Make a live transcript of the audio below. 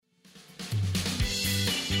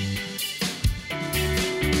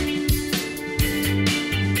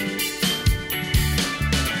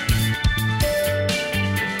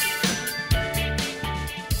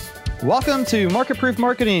Welcome to Market Proof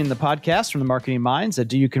Marketing, the podcast from the marketing minds at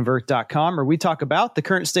doyouconvert.com, where we talk about the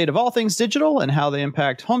current state of all things digital and how they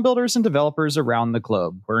impact home builders and developers around the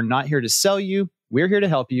globe. We're not here to sell you. We're here to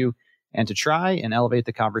help you and to try and elevate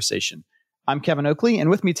the conversation. I'm Kevin Oakley, and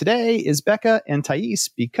with me today is Becca and Thais,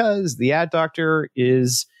 because the ad doctor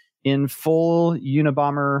is in full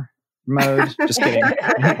Unabomber mode. Just kidding.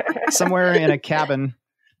 Somewhere in a cabin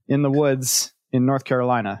in the woods in North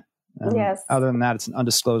Carolina. Yes. Other than that, it's an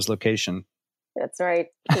undisclosed location. That's right.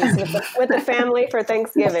 He's with the family for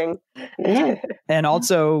Thanksgiving. And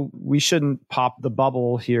also, we shouldn't pop the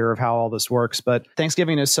bubble here of how all this works, but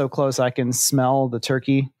Thanksgiving is so close, I can smell the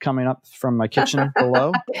turkey coming up from my kitchen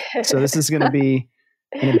below. So this is going to be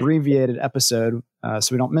an abbreviated episode, so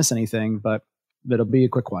we don't miss anything, but it'll be a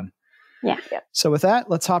quick one. Yeah. So with that,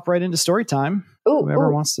 let's hop right into story time.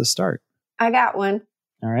 Whoever wants to start. I got one.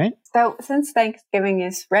 All right. So since Thanksgiving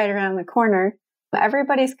is right around the corner,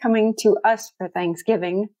 everybody's coming to us for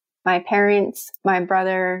Thanksgiving. My parents, my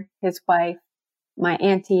brother, his wife, my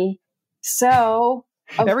auntie. So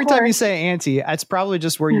every time you say auntie, it's probably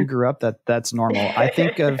just where you grew up. That's normal. I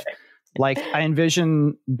think of I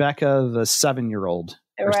envision Becca, the 7-year-old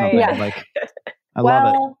or something. Yeah. I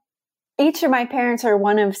love it. Each of my parents are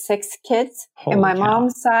one of 6 kids. Holy and my cow.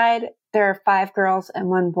 mom's side, there are 5 girls and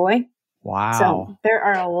 1 boy. Wow. So there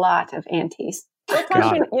are a lot of aunties.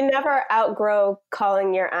 You never outgrow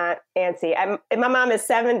calling your aunt auntie. My mom is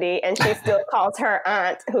 70 and she still calls her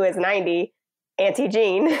aunt, who is 90, Auntie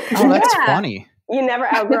Jean. Oh, that's funny. You never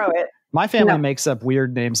outgrow it. My family makes up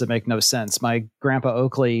weird names that make no sense. My grandpa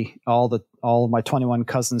Oakley, all of my 21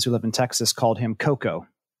 cousins who live in Texas called him Coco.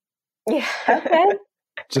 Yeah. Okay.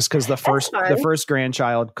 Just because the first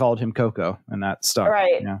grandchild called him Coco, and that stuck.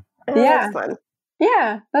 Right. Yeah. That's fun.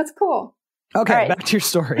 Yeah, that's cool. Okay, right. Back to your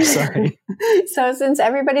story. Sorry. So since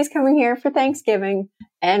everybody's coming here for Thanksgiving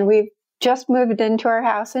and we've just moved into our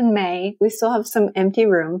house in May, we still have some empty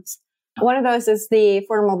rooms. One of those is the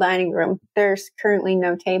formal dining room. There's currently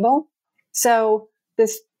no table. So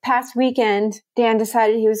this past weekend, Dan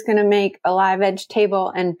decided he was going to make a live edge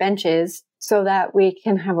table and benches so that we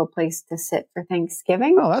can have a place to sit for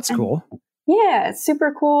Thanksgiving. Oh, that's cool. Yeah, it's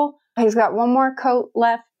super cool. He's got one more coat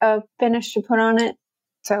left of finish to put on it.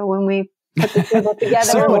 So when we put the table together,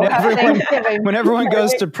 So we'll have Thanksgiving. when everyone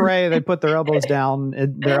goes to pray, they put their elbows down.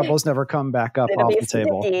 Their elbows never come back up It'll off be the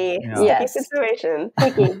table. Sticky situation.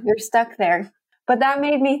 Sticky. You're stuck there. But that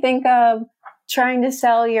made me think of trying to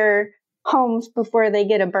sell your homes before they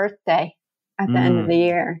get a birthday at the end of the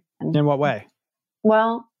year. In what way?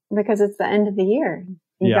 Well, because it's the end of the year.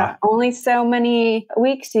 You got only so many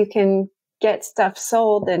weeks you can get stuff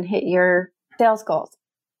sold and hit your sales goals.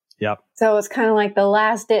 Yep. So it's kind of like the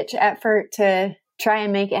last ditch effort to try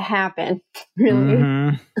and make it happen. Really.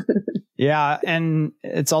 Mm-hmm. Yeah. And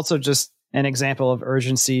it's also just an example of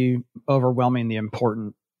urgency overwhelming the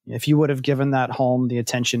important. If you would have given that home the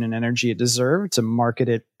attention and energy it deserved to market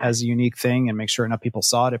it as a unique thing and make sure enough people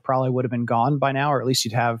saw it, it probably would have been gone by now, or at least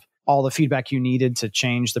you'd have all the feedback you needed to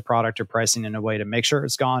change the product or pricing in a way to make sure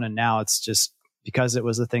it's gone. And now it's just because it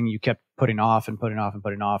was the thing you kept putting off and putting off and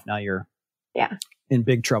putting off. Now you're in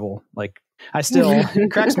big trouble. It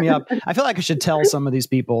cracks me up. I feel like I should tell some of these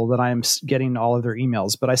people that I'm getting all of their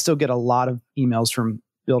emails, but I still get a lot of emails from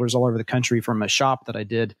builders all over the country from a shop that I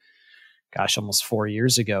did, almost 4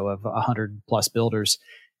 years ago, of 100 plus builders.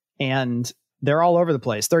 And they're all over the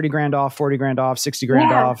place. 30 grand off, 40 grand off, 60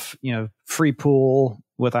 grand off, free pool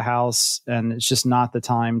with a house. And it's just not the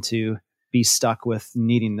time to be stuck with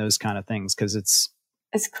needing those kind of things, because it's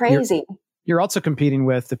crazy. You're also competing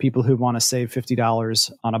with the people who want to save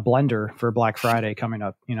 $50 on a blender for Black Friday coming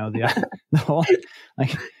up. The whole,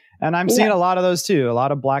 and I'm seeing a lot of those too. A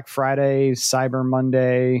lot of Black Friday, Cyber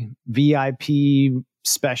Monday, VIP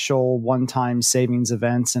special one-time savings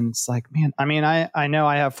events. And it's like, man, I know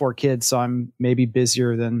I have 4 kids, so I'm maybe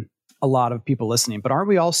busier than a lot of people listening, but aren't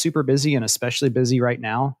we all super busy, and especially busy right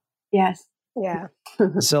now? Yes. Yeah.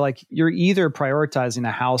 So you're either prioritizing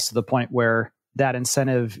a house to the point where that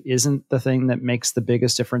incentive isn't the thing that makes the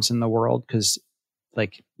biggest difference in the world, because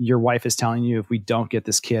your wife is telling you, if we don't get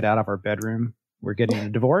this kid out of our bedroom, we're getting a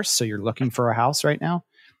divorce. So you're looking for a house right now.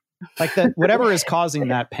 That, whatever is causing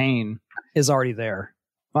that pain is already there.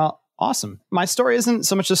 Well, awesome. My story isn't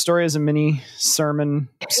so much a story as a mini sermon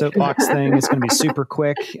soapbox thing. It's going to be super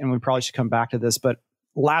quick, and we probably should come back to this. But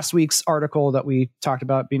last week's article that we talked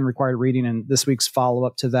about being required reading, and this week's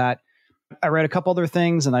follow-up to that, I read a couple other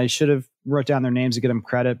things, and I should have wrote down their names to get them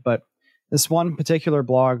credit. But this one particular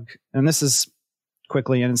blog, and this is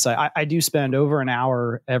quickly an insight, I do spend over an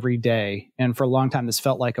hour every day. And for a long time, this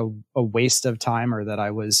felt like a waste of time, or that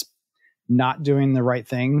I was not doing the right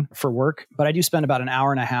thing for work. But I do spend about an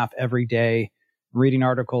hour and a half every day reading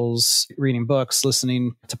articles, reading books,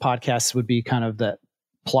 listening to podcasts would be kind of the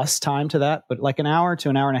plus time to that. But like an hour to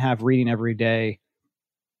an hour and a half reading every day,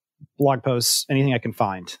 blog posts, anything I can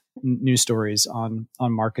find, news stories on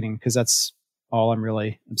marketing, because that's all I'm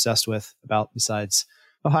really obsessed with about besides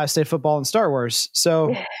Ohio State football and Star Wars.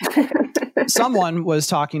 So someone was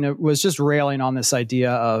just railing on this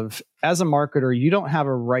idea of, as a marketer, you don't have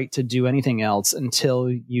a right to do anything else until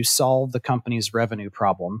you solve the company's revenue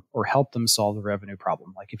problem or help them solve the revenue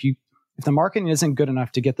problem. Like if the marketing isn't good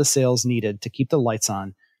enough to get the sales needed to keep the lights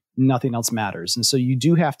on, nothing else matters. And so you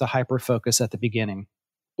do have to hyper focus at the beginning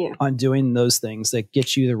on doing those things that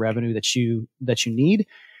get you the revenue that you need.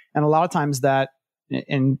 And a lot of times that,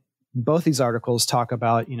 in both these articles talk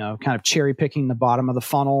about, kind of cherry picking the bottom of the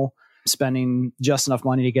funnel, spending just enough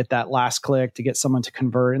money to get that last click, to get someone to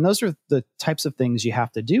convert. And those are the types of things you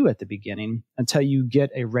have to do at the beginning until you get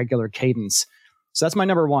a regular cadence. So that's my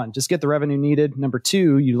number one, just get the revenue needed. Number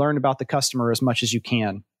two, you learn about the customer as much as you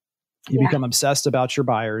can. You become obsessed about your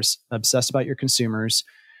buyers, obsessed about your consumers.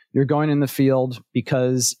 You're going in the field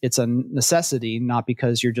because it's a necessity, not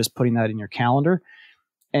because you're just putting that in your calendar.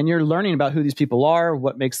 And you're learning about who these people are,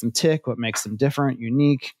 what makes them tick, what makes them different,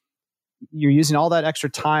 unique. You're using all that extra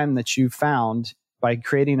time that you found by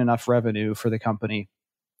creating enough revenue for the company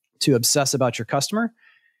to obsess about your customer.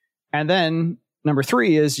 And then number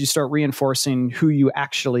three is you start reinforcing who you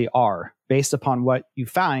actually are based upon what you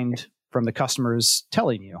find from the customers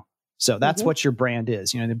telling you. So that's what your brand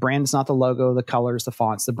is. The brand is not the logo, the colors, the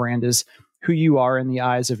fonts. The brand is who you are in the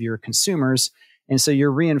eyes of your consumers. And so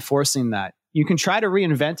you're reinforcing that. You can try to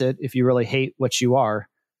reinvent it if you really hate what you are.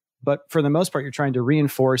 But for the most part, you're trying to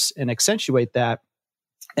reinforce and accentuate that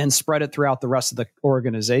and spread it throughout the rest of the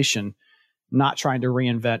organization, not trying to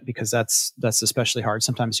reinvent, because that's especially hard.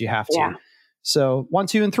 Sometimes you have to. Yeah. So 1,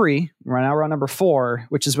 2, and 3, right now we're on number 4,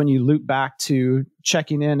 which is when you loop back to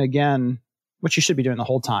checking in again, which you should be doing the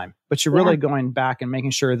whole time. But you're really going back and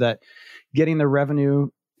making sure that getting the revenue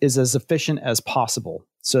is as efficient as possible.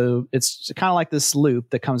 So it's kind of like this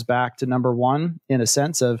loop that comes back to number 1 in a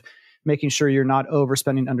sense of making sure you're not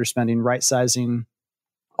overspending, underspending, right-sizing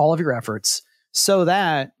all of your efforts so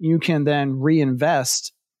that you can then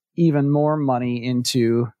reinvest even more money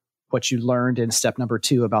into what you learned in step number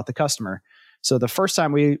 2 about the customer. So the first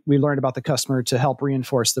time we learned about the customer to help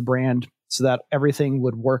reinforce the brand so that everything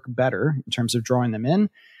would work better in terms of drawing them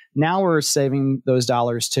in. Now we're saving those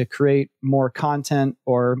dollars to create more content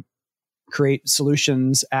or create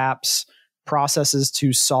solutions, apps, processes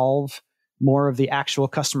to solve more of the actual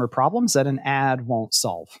customer problems that an ad won't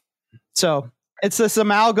solve. So it's this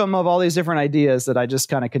amalgam of all these different ideas that I just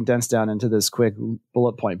kind of condensed down into this quick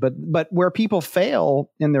bullet point. But where people fail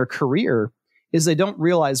in their career is they don't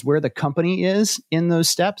realize where the company is in those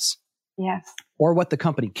steps. Yes. Or what the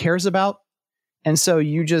company cares about. And so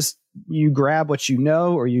you grab what you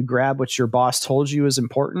know, or you grab what your boss told you is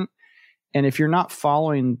important. And if you're not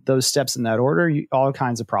following those steps in that order, all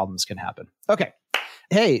kinds of problems can happen. Okay.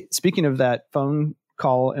 Hey, speaking of that phone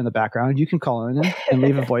call in the background, you can call in and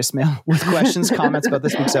leave a voicemail with questions, comments about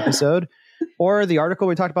this week's episode, or the article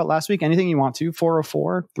we talked about last week, anything you want to,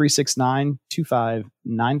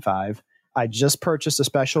 404-369-2595. I just purchased a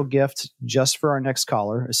special gift just for our next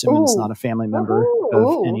caller, assuming it's not a family member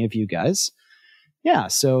of any of you guys. Yeah,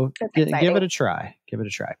 so give it a try. Give it a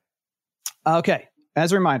try. Okay,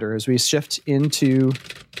 as a reminder, as we shift into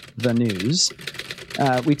the news,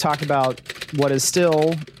 we talked about what is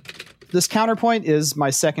still, this Counterpoint is my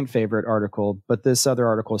second favorite article, but this other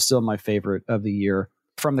article is still my favorite of the year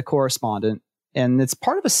from The Correspondent. And it's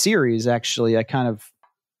part of a series, actually.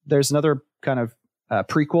 There's another kind of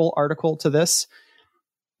prequel article to this.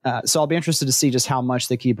 So I'll be interested to see just how much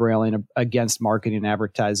they keep railing against marketing and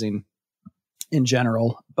advertising in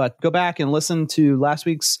general. But go back and listen to last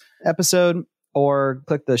week's episode or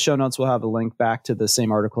click the show notes. We'll have a link back to the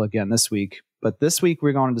same article again this week. But this week,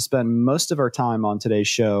 we're going to spend most of our time on today's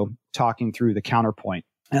show talking through the Counterpoint.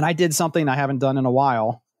 And I did something I haven't done in a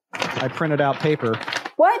while. I printed out paper.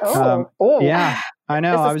 What? Yeah, I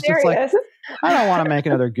know. I was just like, I don't want to make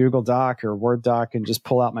another Google Doc or Word doc and just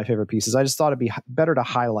pull out my favorite pieces. I just thought it'd be better to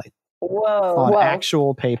highlight on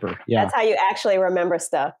actual paper. Yeah, that's how you actually remember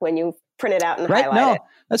stuff, when you print it out and highlight No, it.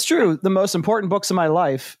 That's true. The most important books in my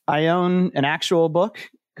life, I own an actual book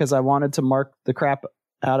because I wanted to mark the crap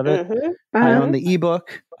out of it. I own the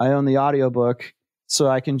ebook. I own the audiobook, so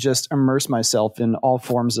I can just immerse myself in all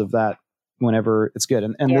forms of that whenever it's good.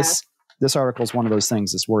 And this article is one of those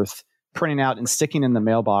things that's worth printing out and sticking in the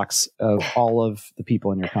mailbox of all of the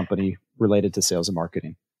people in your company related to sales and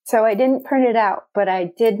marketing. So I didn't print it out, but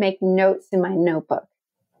I did make notes in my notebook.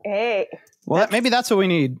 Hey. Well, maybe that's what we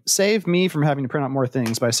need. Save me from having to print out more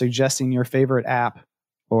things by suggesting your favorite app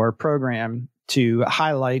or program to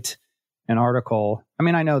highlight an article. I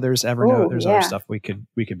mean, I know there's Evernote, there's other stuff we could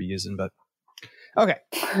be using, but okay.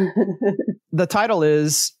 The title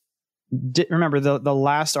is, remember the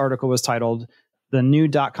last article was titled "The New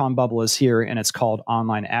 .com Bubble is Here," and it's called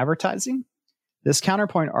Online Advertising. This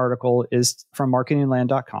counterpoint article is from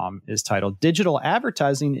marketingland.com, is titled "Digital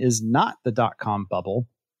Advertising is Not the .com Bubble.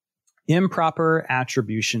 Improper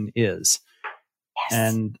Attribution is." Yes.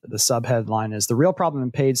 And the subheadline is, "The real problem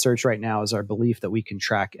in paid search right now is our belief that we can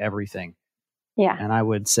track everything." Yeah. And I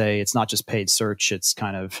would say it's not just paid search, it's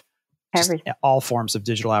kind of all forms of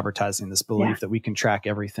digital advertising, this belief that we can track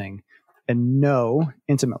everything and know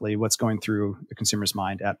intimately what's going through the consumer's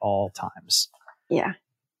mind at all times. Yeah.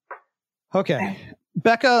 Okay.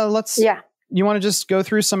 Becca, you want to just go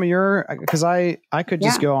through some of your, because I could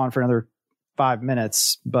just go on for another 5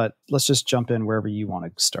 minutes, but let's just jump in wherever you want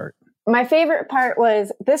to start. My favorite part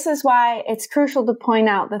was, this is why it's crucial to point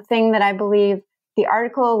out the thing that I believe the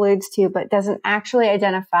article alludes to, but doesn't actually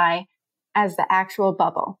identify as the actual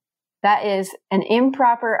bubble. That is an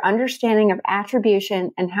improper understanding of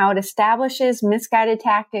attribution and how it establishes misguided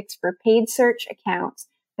tactics for paid search accounts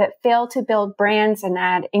that fail to build brands and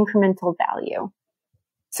add incremental value.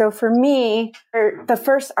 So for me, the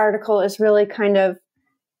first article is really kind of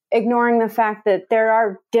ignoring the fact that there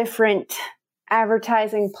are different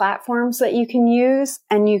advertising platforms that you can use,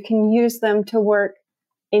 and you can use them to work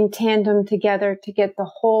in tandem together to get the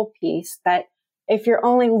whole piece. That if you're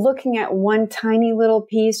only looking at one tiny little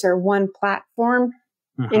piece or one platform,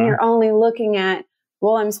 and you're only looking at,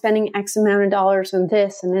 well, I'm spending X amount of dollars on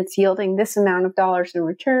this and it's yielding this amount of dollars in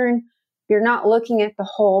return, you're not looking at the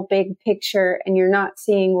whole big picture, and you're not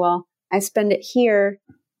seeing, well, I spend it here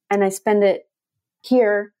and I spend it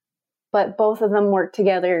here, but both of them work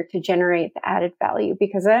together to generate the added value.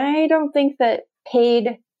 Because I don't think that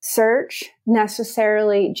paid search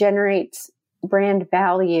necessarily generates brand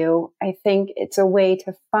value. I think it's a way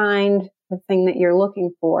to find the thing that you're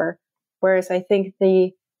looking for. Whereas I think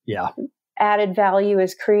the added value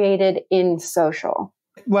is created in social.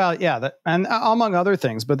 Well, and among other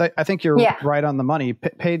things, but I think you're right on the money.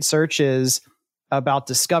 Paid search is about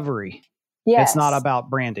discovery. Yes. It's not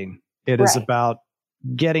about branding. It is about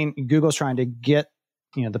Google's trying to get,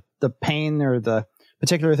 the pain or the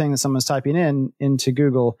particular thing that someone's typing into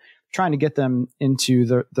Google, trying to get them into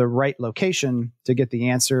the right location to get the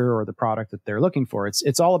answer or the product that they're looking for.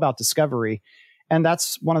 It's all about discovery. And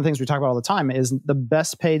that's one of the things we talk about all the time, is the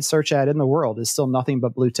best paid search ad in the world is still nothing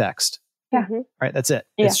but blue text. Yeah. Right. That's it.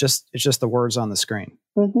 Yeah. It's just the words on the screen.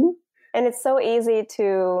 Mm-hmm. And it's so easy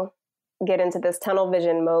to get into this tunnel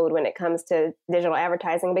vision mode when it comes to digital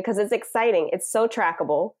advertising, because it's exciting. It's so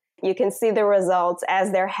trackable. You can see the results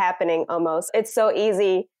as they're happening almost. It's so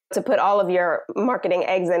easy to put all of your marketing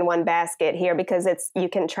eggs in one basket here because you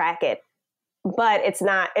can track it. But it's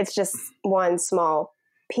not, it's just one small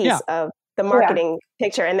piece of the marketing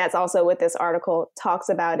picture. And that's also what this article talks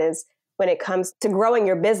about, is when it comes to growing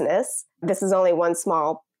your business, this is only one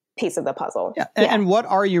small piece of the puzzle. Yeah. And what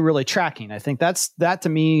are you really tracking? I think that to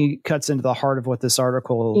me cuts into the heart of what this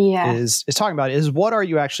article is talking about, is what are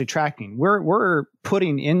you actually tracking? We're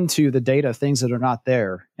putting into the data things that are not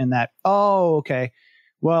there, and that,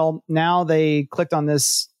 well, now they clicked on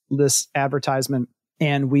this advertisement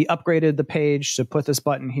and we upgraded the page to put this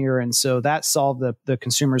button here. And so that solved the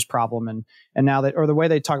consumer's problem. And now or the way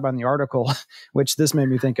they talk about in the article, which this made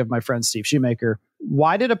me think of my friend Steve Shoemaker.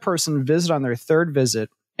 Why did a person visit on their third visit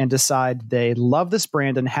and decide they love this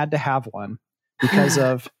brand and had to have one because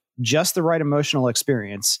of just the right emotional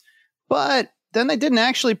experience, but then they didn't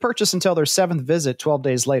actually purchase until their seventh visit 12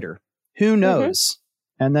 days later? Who knows?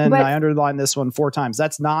 And then I underlined this one 4 times.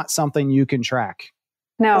 That's not something you can track.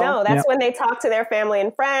 No, that's when they talk to their family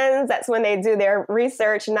and friends. That's when they do their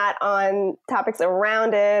research, not on topics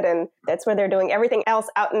around it. And that's where they're doing everything else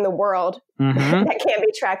out in the world that can't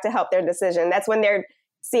be tracked to help their decision. That's when they're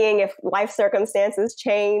seeing if life circumstances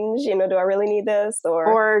change. Do I really need this?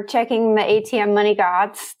 Or checking the ATM money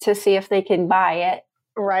gods to see if they can buy it.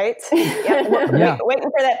 Right.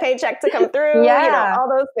 Waiting for that paycheck to come through. All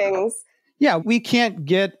those things. Yeah, we can't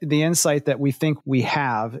get the insight that we think we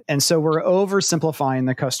have. And so we're oversimplifying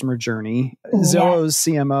the customer journey. Zillow's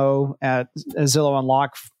CMO at Zillow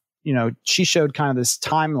Unlock, she showed kind of this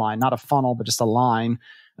timeline, not a funnel, but just a line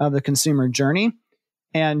of the consumer journey.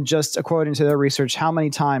 And just according to their research, how many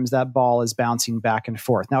times that ball is bouncing back and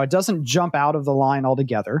forth. Now, it doesn't jump out of the line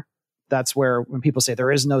altogether. that's where when people say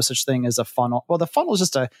there is no such thing as a funnel, well, the funnel is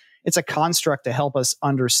just it's a construct to help us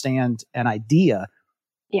understand an idea.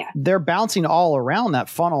 Yeah. They're bouncing all around that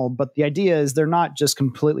funnel, but the idea is they're not just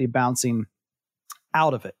completely bouncing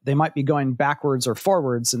out of it. They might be going backwards or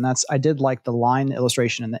forwards. And I did like the line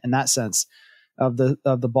illustration in that sense of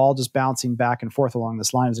the ball just bouncing back and forth along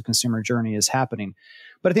this line as a consumer journey is happening.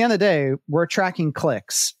 But at the end of the day, we're tracking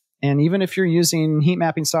clicks. And even if you're using heat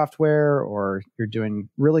mapping software or you're doing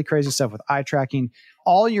really crazy stuff with eye tracking,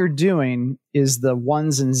 all you're doing is the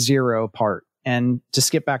ones and zero part. And to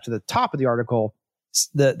skip back to the top of the article,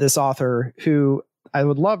 this author, who I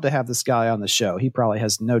would love to have this guy on the show. He probably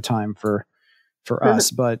has no time for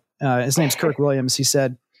us, but his name's Kirk Williams. He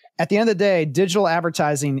said, at the end of the day, digital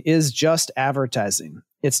advertising is just advertising.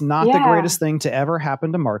 It's not the greatest thing to ever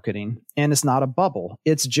happen to marketing, and it's not a bubble.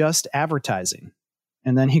 It's just advertising.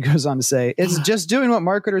 And then he goes on to say, it's just doing what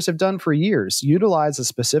marketers have done for years. Utilize a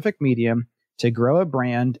specific medium to grow a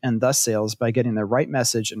brand and thus sales by getting the right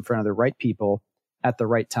message in front of the right people at the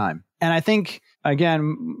right time. And I think,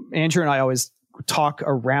 again, Andrew and I always talk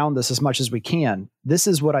around this as much as we can. This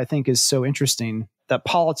is what I think is so interesting that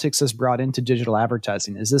politics has brought into digital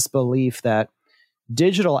advertising, is this belief that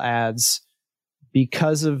digital ads,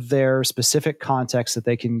 because of their specific context that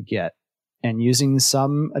they can get and using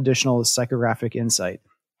some additional psychographic insight,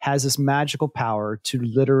 has this magical power to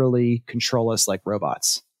literally control us like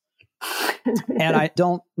robots. And I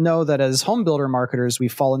don't know that as home builder marketers, we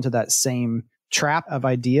fall into that same trap of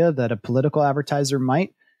idea that a political advertiser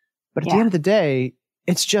might. But at the end of the day,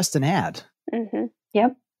 it's just an ad. Mm-hmm.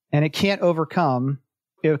 Yep. And it can overcome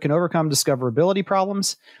discoverability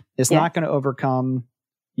problems. It's not going to overcome,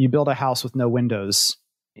 you build a house with no windows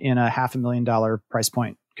in a $500,000 price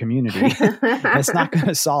point community. It's not going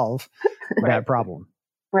to solve that problem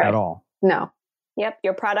at all. No. Yep.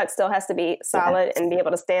 Your product still has to be solid and be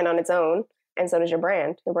able to stand on its own. And so does your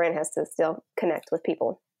brand. Your brand has to still connect with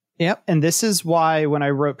people. Yep. And this is why when I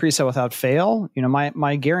wrote Presale Without Fail,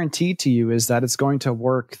 my guarantee to you is that it's going to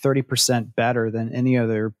work 30% better than any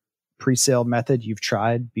other presale method you've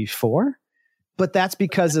tried before. But that's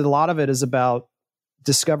because a lot of it is about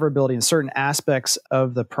discoverability and certain aspects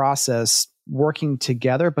of the process working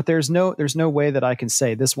together. But there's no way that I can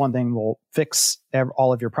say this one thing will fix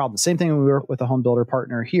all of your problems. Same thing when we work with a home builder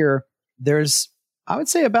partner here. There's, I would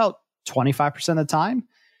say, about 25% of the time,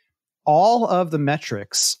 all of the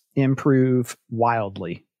metrics improve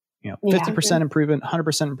wildly. 50% improvement,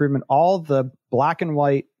 100% improvement, all the black and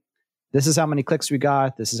white. This is how many clicks we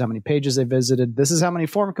got. This is how many pages they visited. This is how many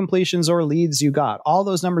form completions or leads you got. All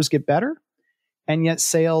those numbers get better, and yet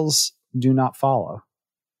sales do not follow.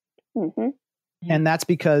 Mm-hmm. And that's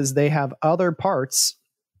because they have other parts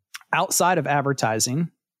outside of advertising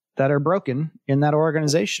that are broken in that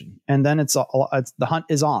organization. And then it's the hunt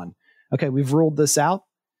is on. Okay, we've ruled this out.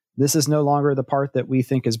 This is no longer the part that we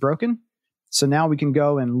think is broken. So now we can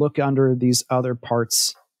go and look under these other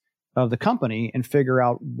parts of the company and figure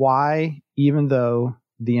out why, even though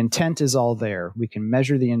the intent is all there, we can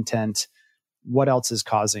measure the intent. What else is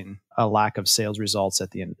causing a lack of sales results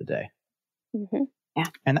at the end of the day? Mm-hmm. Yeah.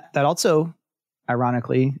 And that also,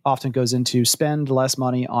 ironically, often goes into spend less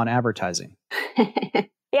money on advertising.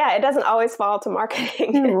 Yeah, it doesn't always fall to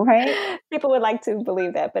marketing. Right. People would like to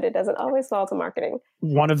believe that, but it doesn't always fall to marketing.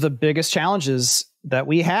 One of the biggest challenges that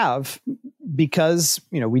we have, because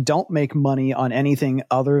we don't make money on anything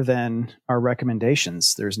other than our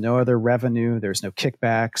recommendations. There's no other revenue. There's no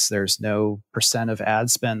kickbacks. There's no percent of ad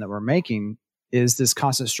spend that we're making, is this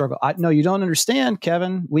constant struggle. No, you don't understand,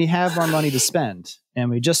 Kevin. We have more money to spend and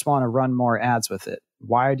we just want to run more ads with it.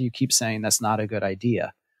 Why do you keep saying that's not a good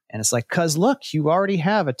idea? And it's like, because look, you already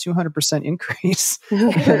have a 200% increase in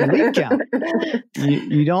lead count.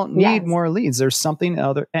 You don't need more leads. There's something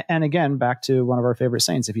other. And again, back to one of our favorite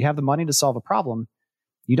sayings, if you have the money to solve a problem,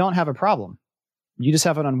 you don't have a problem. You just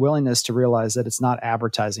have an unwillingness to realize that it's not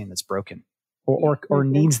advertising that's broken or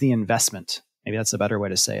needs the investment. Maybe that's a better way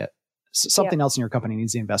to say it. Something else in your company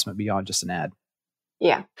needs the investment beyond just an ad.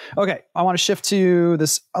 Yeah. Okay. I want to shift to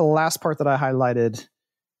this last part that I highlighted,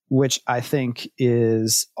 which I think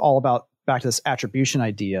is all about back to this attribution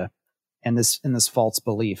idea and this false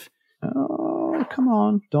belief. Oh, come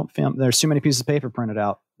on. Don't film. There's too many pieces of paper printed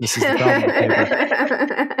out. This is the problem with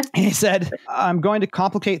paper. He said, I'm going to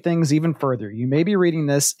complicate things even further. You may be reading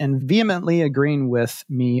this and vehemently agreeing with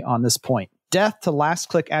me on this point. Death to last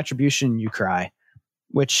click attribution, you cry,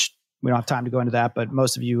 which we don't have time to go into that, but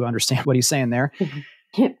most of you understand what he's saying there.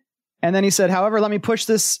 And then he said, however, let me push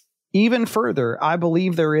this even further. I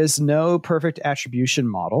believe there is no perfect attribution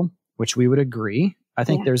model, which we would agree. I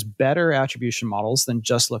think there's better attribution models than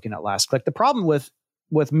just looking at last click. The problem with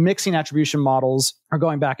with mixing attribution models or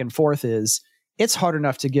going back and forth is it's hard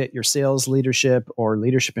enough to get your sales leadership or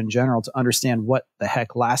leadership in general to understand what the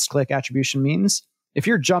heck last click attribution means. If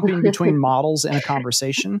you're jumping between models in a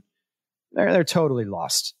conversation, they're totally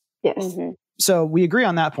lost. Yes. Mm-hmm. So we agree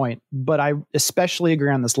on that point, but I especially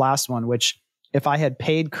agree on this last one, which if I had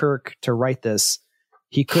paid Kirk to write this,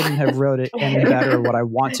 he couldn't have wrote it any better what I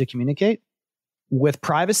want to communicate. With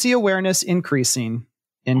privacy awareness increasing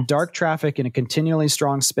and dark traffic in a continually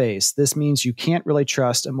strong space, this means you can't really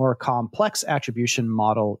trust a more complex attribution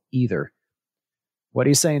model either. What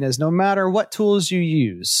he's saying is no matter what tools you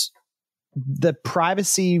use, the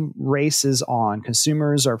privacy race is on.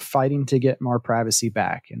 Consumers are fighting to get more privacy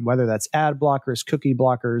back. And whether that's ad blockers, cookie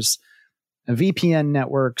blockers, VPN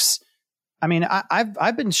networks. I mean,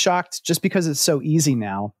 I've been shocked just because it's so easy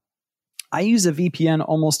now. I use a VPN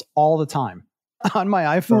almost all the time on my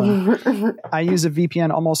iPhone. I use a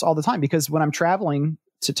VPN almost all the time because when I'm traveling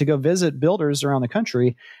to go visit builders around the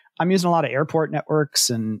country, I'm using a lot of airport networks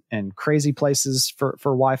and crazy places for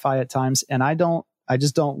Wi-Fi at times. And I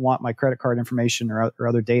just don't want my credit card information or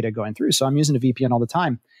other data going through. So I'm using a VPN all the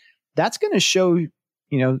time. That's going to show,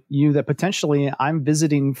 you that potentially I'm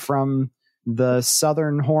visiting from the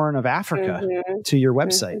southern horn of Africa to your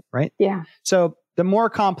website, right? Yeah. So the more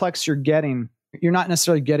complex you're getting, you're not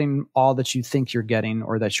necessarily getting all that you think you're getting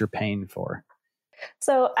or that you're paying for.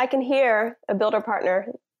 So I can hear a builder partner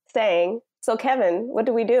saying, so Kevin, what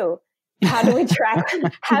do we do? How do we track?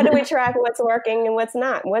 How do we track what's working and what's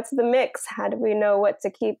not? What's the mix? How do we know what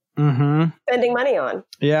to keep spending money on?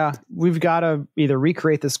 Yeah, we've got to either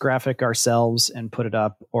recreate this graphic ourselves and put it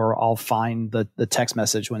up, or I'll find the text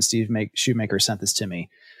message when Steve Shoemaker sent this to me.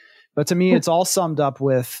 But to me, it's all summed up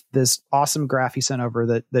with this awesome graph he sent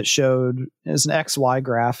over that showed as an XY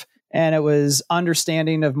graph, and it was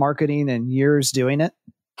understanding of marketing and years doing it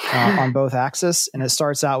on both axes. And it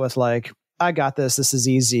starts out with like, I got this. This is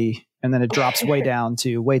easy. And then it drops way down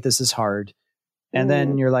to, wait, this is hard. And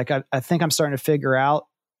then you're like, I think I'm starting to figure out.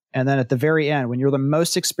 And then at the very end, when you're the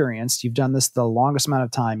most experienced, you've done this the longest amount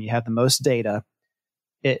of time, you have the most data,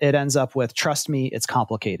 it ends up with, trust me, it's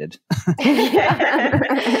complicated. That's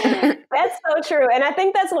so true. And I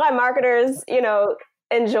think that's why marketers,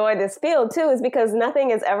 enjoy this field too, is because nothing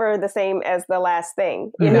is ever the same as the last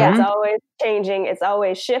thing. It's always changing. It's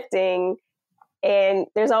always shifting. And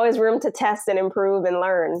there's always room to test and improve and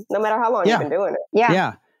learn, no matter how long you've been doing it.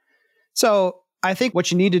 Yeah. So I think what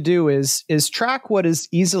you need to do is track what is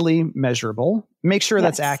easily measurable. Make sure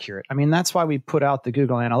that's accurate. I mean, that's why we put out the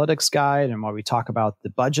Google Analytics guide and why we talk about the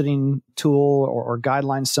budgeting tool or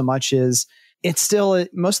guidelines so much is it's still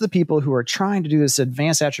most of the people who are trying to do this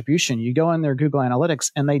advanced attribution, you go in their Google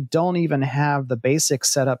Analytics and they don't even have the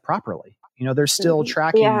basics set up properly. They're still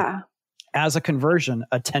tracking as a conversion,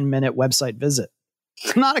 a 10-minute website visit.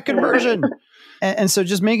 It's not a conversion. And so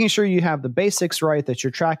just making sure you have the basics right, that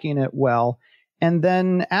you're tracking it well. And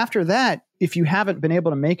then after that, if you haven't been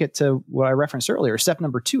able to make it to what I referenced earlier, step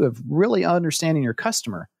number 2 of really understanding your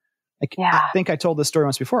customer. I think I told this story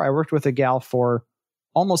once before. I worked with a gal for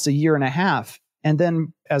almost a year and a half. And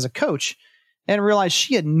then as a coach, and realized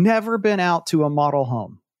she had never been out to a model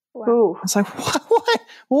home. Wow. It's like,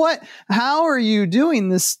 what? How are you doing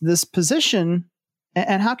this position?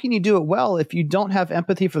 And how can you do it well if you don't have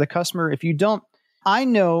empathy for the customer? If you don't, I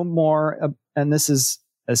know more, and this is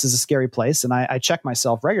a scary place. And I check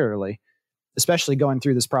myself regularly, especially going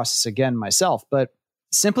through this process again myself, but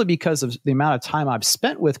simply because of the amount of time I've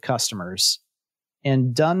spent with customers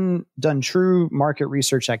and done true market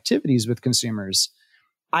research activities with consumers,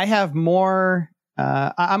 I have more,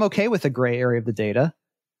 I'm okay with the gray area of the data.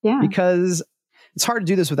 Yeah. Because it's hard to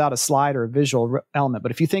do this without a slide or a visual element.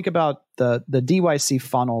 But if you think about the DYC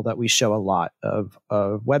funnel that we show a lot of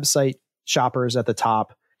website shoppers at the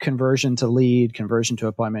top, conversion to lead, conversion to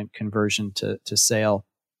appointment, conversion to sale.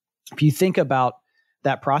 If you think about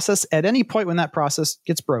that process, at any point when that process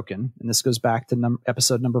gets broken, and this goes back to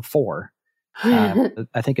episode number 4,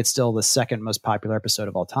 I think it's still the second most popular episode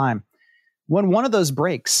of all time. When one of those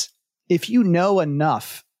breaks, if you know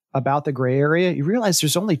enough about the gray area, you realize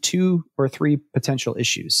there's only 2 or 3 potential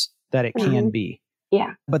issues that it can be.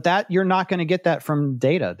 Yeah. But that you're not going to get that from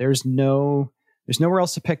data. There's nowhere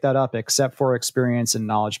else to pick that up except for experience and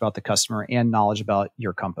knowledge about the customer and knowledge about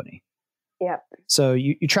your company. Yeah. So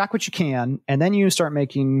you track what you can, and then you start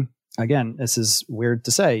making, again, this is weird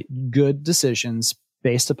to say, good decisions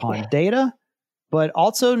based upon data, but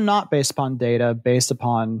also not based upon data, based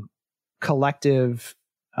upon collective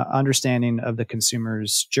understanding of the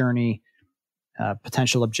consumer's journey,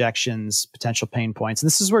 potential objections, potential pain points. And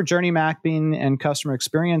this is where journey mapping and customer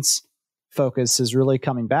experience focus is really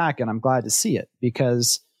coming back, and I'm glad to see it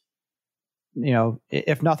because,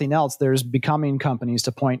 if nothing else, there's becoming companies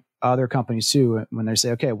to point other companies to when they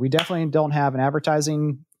say, okay, we definitely don't have an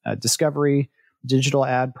advertising, discovery, digital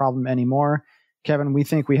ad problem anymore. Kevin, we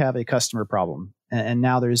think we have a customer problem. And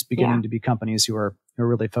now there's beginning to be companies who are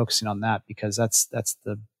really focusing on that because that's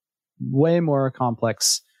the way more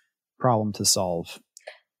complex problem to solve.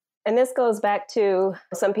 And this goes back to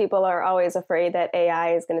some people are always afraid that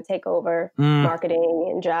AI is going to take over marketing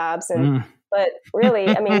and jobs. But really,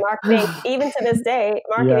 I mean, marketing, even to this day,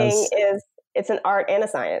 marketing it's an art and a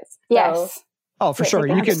science. Yes. So, oh, for sure.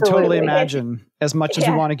 You can totally imagine, as much as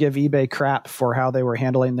you want to give eBay crap for how they were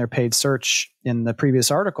handling their paid search in the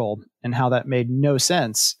previous article and how that made no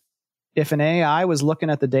sense. If an AI was looking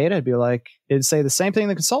at the data, it'd say the same thing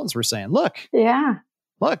the consultants were saying. Look,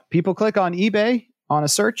 people click on eBay on a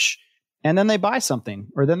search and then they buy something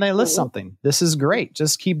or then they list something. This is great.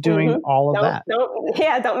 Just keep doing all of that.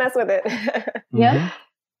 Don't mess with it. Yep.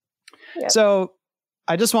 So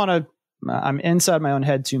I just want to, I'm inside my own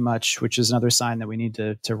head too much, which is another sign that we need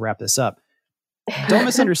to wrap this up. Don't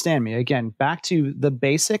misunderstand me. Again, back to the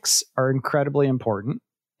basics are incredibly important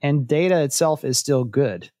and data itself is still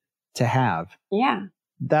good to have. Yeah.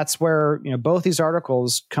 That's where, both these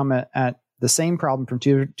articles come at the same problem from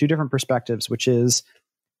two different perspectives, which is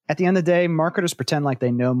at the end of the day, marketers pretend like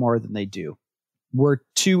they know more than they do. We're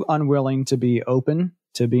too unwilling to be open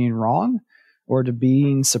to being wrong or to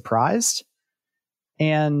being surprised.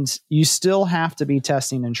 And you still have to be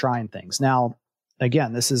testing and trying things. Now,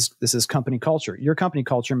 again, this is company culture. Your company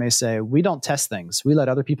culture may say, we don't test things. We let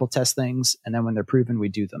other people test things. And then when they're proven, we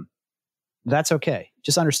do them. That's okay.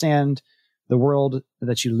 Just understand the world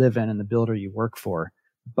that you live in and the builder you work for.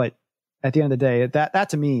 But at the end of the day, that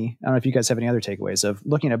to me, I don't know if you guys have any other takeaways of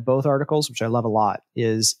looking at both articles, which I love a lot,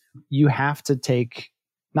 is you have to take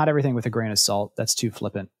not everything with a grain of salt. That's too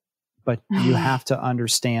flippant. But you have to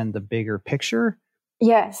understand the bigger picture.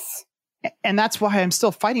 Yes. And that's why I'm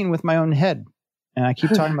still fighting with my own head. And I keep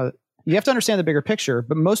talking about, you have to understand the bigger picture,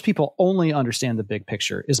 but most people only understand the big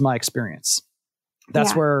picture is my experience.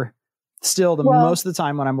 That's where still most of the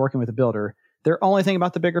time when I'm working with a builder, they're only thinking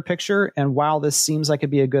about the bigger picture. And while this seems like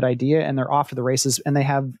it'd be a good idea and they're off to the races and they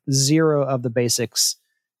have zero of the basics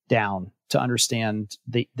down to understand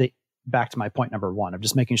the back to my point number one of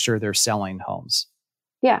just making sure they're selling homes.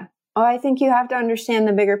 Yeah. Oh, I think you have to understand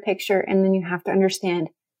the bigger picture and then you have to understand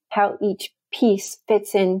how each piece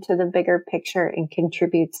fits into the bigger picture and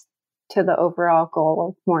contributes to the overall goal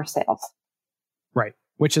of more sales. Right.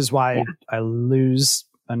 Which is why I lose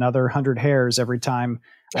another 100 hairs every time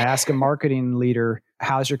I ask a marketing leader,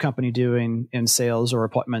 how's your company doing in sales or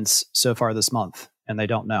appointments so far this month? And they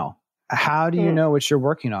don't know. How do you know what you're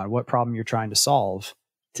working on? What problem you're trying to solve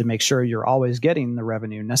to make sure you're always getting the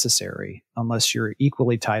revenue necessary unless you're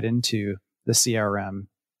equally tied into the CRM,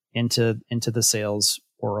 into the sales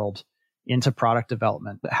world, into product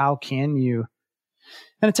development? How can you,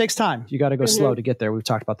 and it takes time. You got to go slow to get there. We've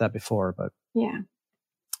talked about that before, but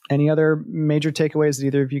any other major takeaways that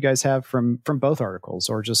either of you guys have from both articles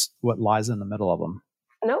or just what lies in the middle of them?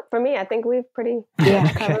 No, for me, I think we've pretty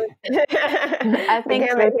covered. I think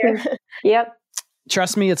so too. Yep.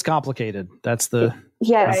 Trust me, it's complicated. That's the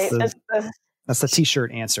that's the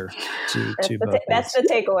t-shirt answer to both. That's the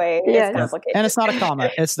takeaway. It's complicated. And it's not a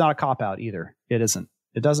comment. It's not a cop-out either. It isn't.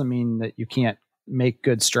 It doesn't mean that you can't make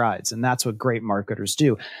good strides. And that's what great marketers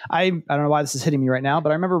do. I don't know why this is hitting me right now, but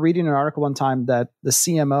I remember reading an article one time that the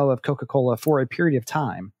CMO of Coca-Cola for a period of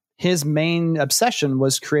time, his main obsession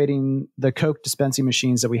was creating the Coke dispensing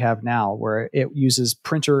machines that we have now, where it uses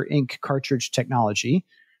printer ink cartridge technology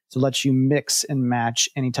to let you mix and match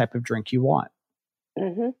any type of drink you want.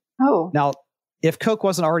 Oh. Now, if Coke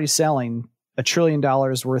wasn't already selling $1 trillion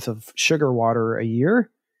worth of sugar water a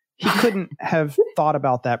year, he couldn't have thought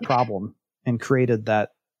about that problem and created that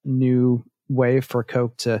new way for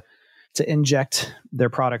Coke to inject their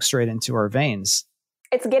product straight into our veins.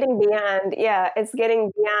 It's getting beyond. Yeah, it's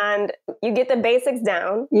getting beyond. You get the basics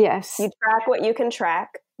down. Yes. You track what you can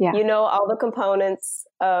track. Yeah. You know all the components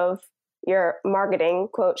of your marketing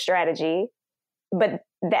quote strategy. But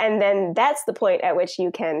then that's the point at which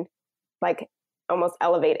you can like almost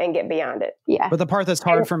elevate and get beyond it. Yeah. But the part that's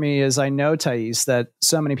hard for me is I know, Thais, that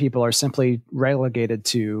so many people are simply relegated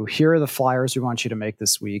to, here are the flyers we want you to make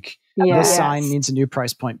this week. This sign needs a new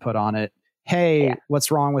price point put on it. Hey,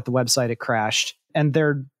 what's wrong with the website? It crashed. And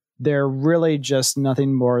they're really just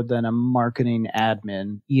nothing more than a marketing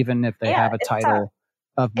admin, even if they have a title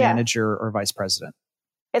of manager or vice president.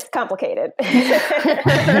 It's complicated.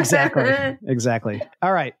 Exactly.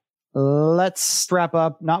 All right. Let's wrap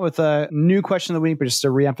up, not with a new question of the week, but just a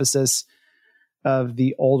reemphasis. of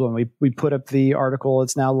the old one. We put up the article.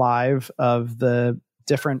 It's now live of the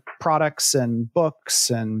different products and books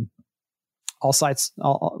and all sites.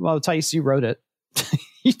 Well, Thais, you wrote it.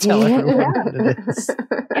 You tell everyone what it is.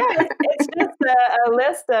 Yeah, it's just a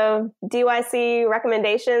list of DYC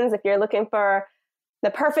recommendations if you're looking for the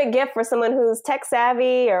perfect gift for someone who's tech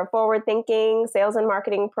savvy or forward thinking, sales and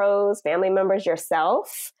marketing pros, family members,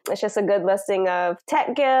 yourself. It's just a good listing of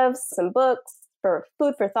tech gifts, some books for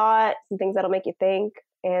food for thought, some things that'll make you think,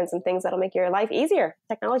 and some things that'll make your life easier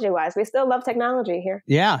technology wise. We still love technology here.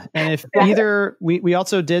 Yeah. And if either, we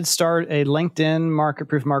also did start a LinkedIn Market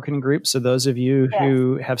Proof Marketing group. So those of you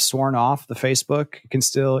who have sworn off the Facebook can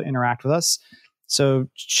still interact with us. So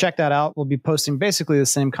check that out. We'll be posting basically the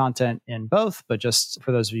same content in both, but just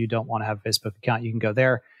for those of you who don't want to have a Facebook account, you can go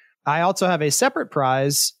there. I also have a separate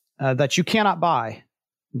prize that you cannot buy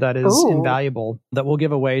that is invaluable that we'll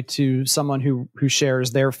give away to someone who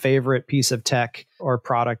shares their favorite piece of tech or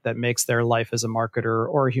product that makes their life as a marketer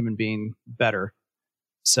or a human being better.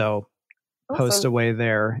 So post away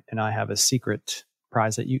there, and I have a secret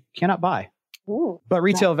prize that you cannot buy. But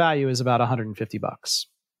retail value is about $150.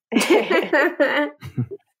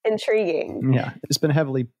 Intriguing. Yeah, it's been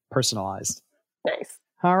heavily personalized. Nice.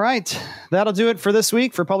 All right. That'll do it for this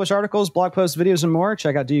week. For published articles, blog posts, videos, and more,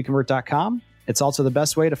 check out doyouconvert.com. It's also the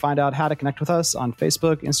best way to find out how to connect with us on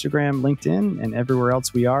Facebook, Instagram, LinkedIn, and everywhere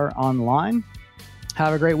else we are online.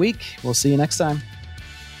 Have a great week. We'll see you next time.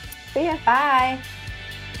 See ya. Bye.